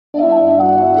As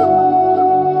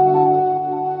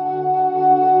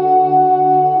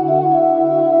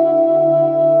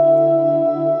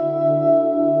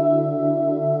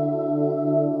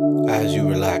you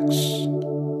relax, as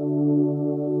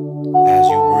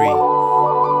you breathe,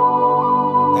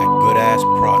 that good ass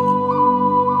prana,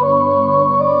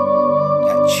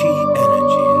 that chi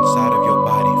energy inside of your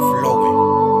body flowing,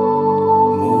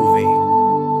 moving,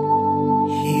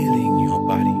 healing your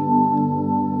body.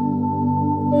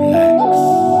 Relax.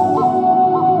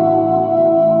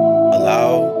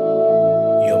 Allow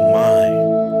your mind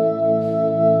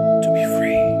to be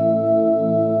free.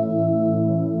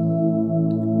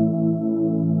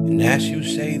 And as you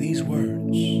say these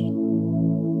words,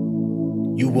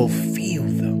 you will feel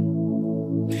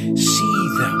them, see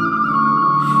them,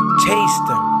 taste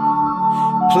them.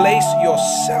 Place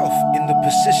yourself in the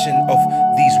position of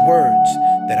these words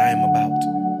that I am about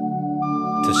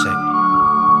to say.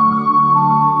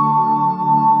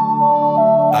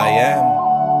 I am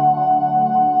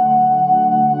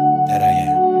that I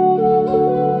am.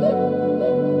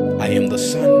 I am the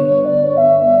sun.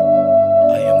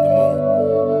 I am the moon.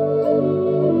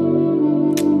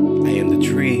 I am the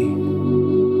tree.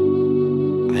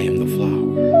 I am the flower.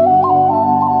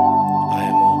 I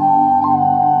am all.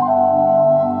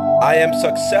 I am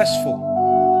successful.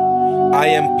 I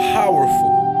am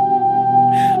powerful.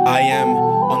 I am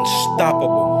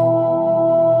unstoppable.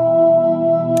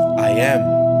 I am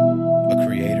a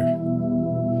creator.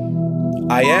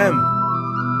 I am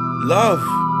love.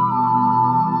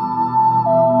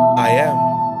 I am.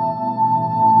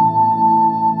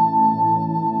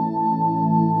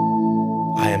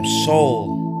 I am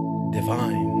soul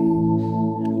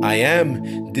divine. I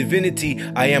am divinity.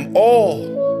 I am all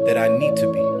that I need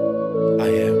to be. I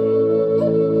am.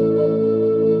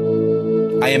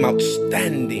 I am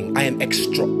outstanding. I am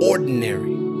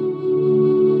extraordinary.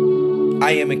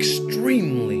 I am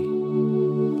extremely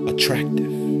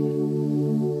attractive.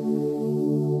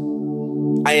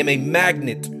 I am a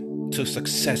magnet to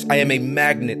success. I am a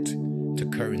magnet to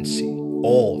currency.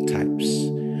 All types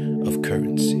of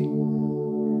currency.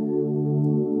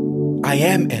 I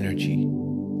am energy.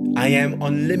 I am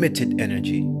unlimited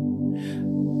energy.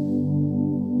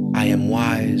 I am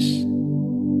wise.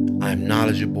 I am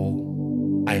knowledgeable.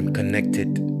 I am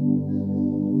connected.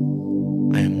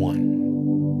 I am one.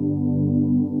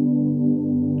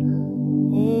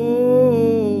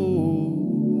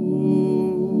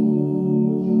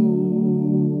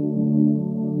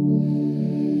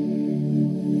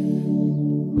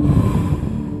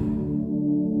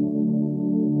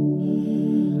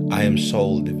 I am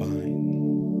soul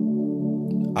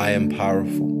divine. I am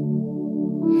powerful.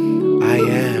 I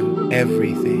am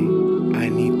everything I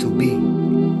need to be.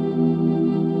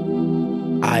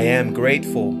 I am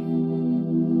grateful.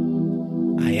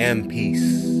 I am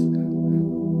peace.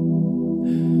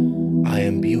 I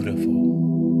am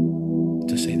beautiful,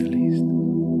 to say the least.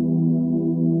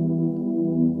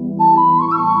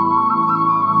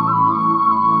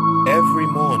 Every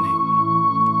morning,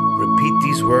 repeat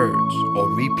these words or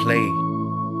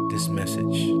replay this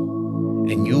message,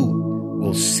 and you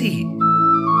will see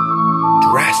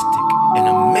drastic and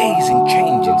amazing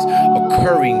changes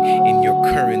occurring in your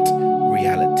current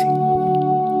reality.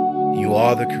 You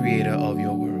are the creator of your